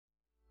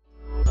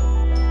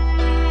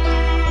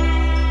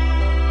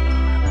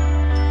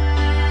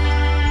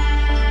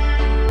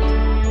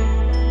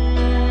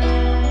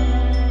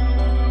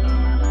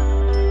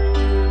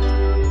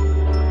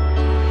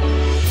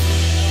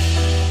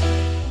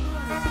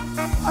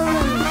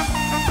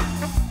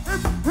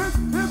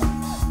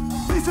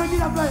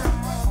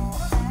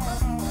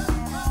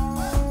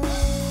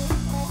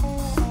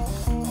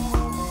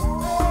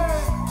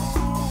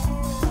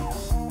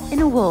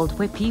world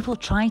where people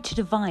try to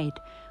divide,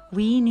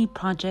 we need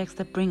projects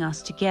that bring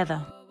us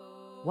together.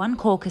 One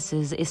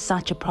Caucasus is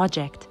such a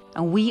project,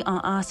 and we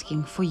are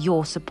asking for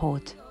your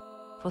support.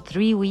 For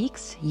 3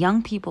 weeks,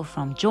 young people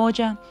from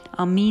Georgia,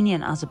 Armenia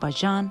and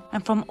Azerbaijan,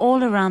 and from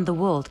all around the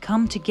world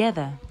come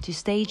together to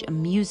stage a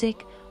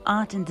music,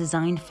 art and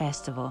design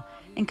festival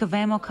in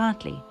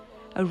Kaveh-Moqatli,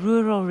 a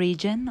rural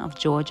region of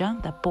Georgia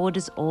that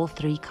borders all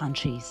 3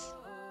 countries.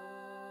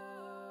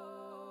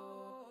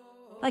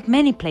 Like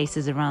many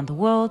places around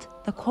the world,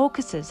 the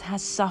Caucasus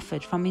has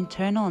suffered from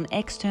internal and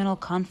external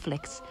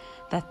conflicts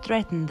that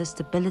threaten the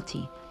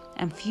stability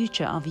and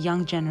future of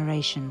young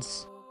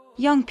generations.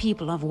 Young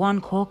people of One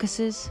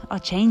Caucasus are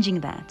changing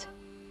that,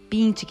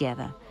 being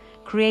together,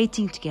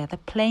 creating together,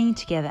 playing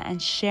together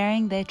and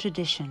sharing their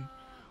tradition,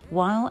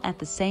 while at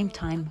the same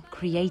time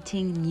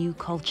creating new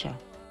culture.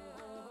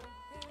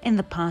 In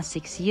the past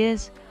 6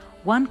 years,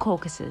 One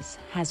Caucasus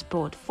has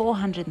brought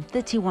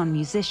 431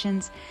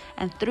 musicians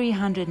and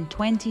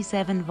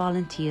 327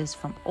 volunteers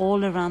from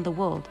all around the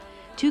world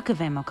to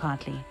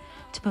Kaveh-Moqatli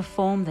to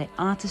perform their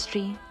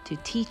artistry, to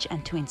teach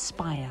and to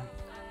inspire.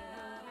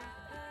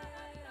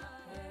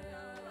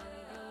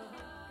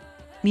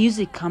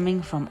 Music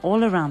coming from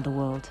all around the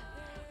world: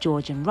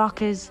 Georgian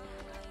rockers,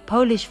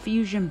 Polish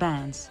fusion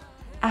bands,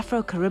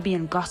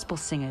 Afro-Caribbean gospel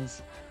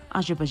singers,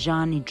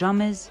 Azerbaijani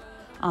drummers,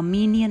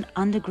 Armenian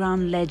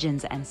underground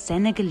legends and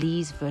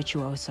Senegalese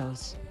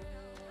virtuosos.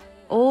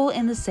 All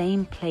in the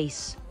same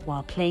place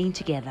while playing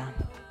together.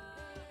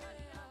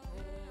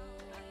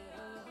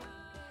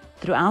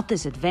 Throughout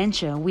this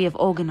adventure, we have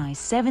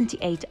organized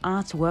 78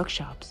 arts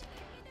workshops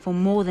for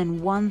more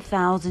than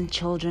 1,000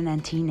 children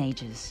and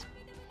teenagers.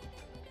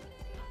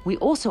 We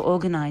also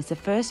organized the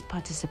first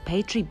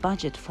participatory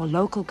budget for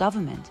local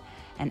government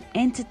and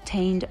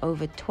entertained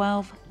over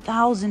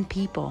 12,000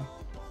 people.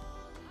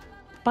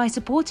 By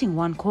supporting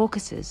One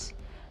Caucasus,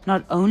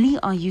 not only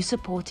are you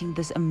supporting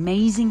this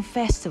amazing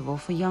festival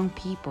for young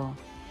people,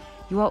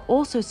 you are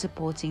also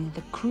supporting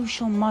the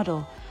crucial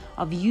model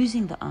of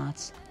using the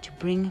arts to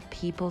bring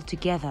people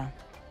together.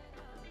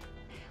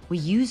 We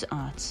use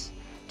arts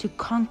to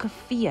conquer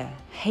fear,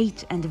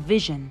 hate and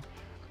division,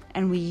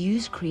 and we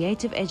use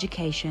creative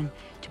education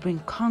to bring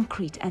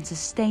concrete and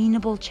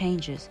sustainable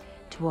changes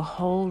to a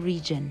whole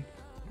region.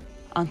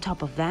 On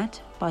top of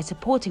that, by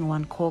supporting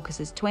One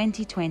Caucasus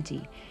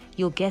 2020,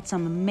 you'll get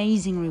some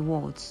amazing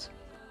rewards.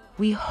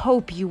 We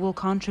hope you will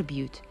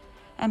contribute,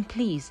 and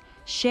please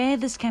share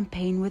this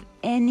campaign with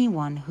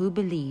anyone who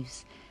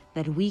believes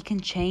that we can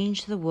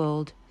change the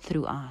world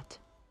through art.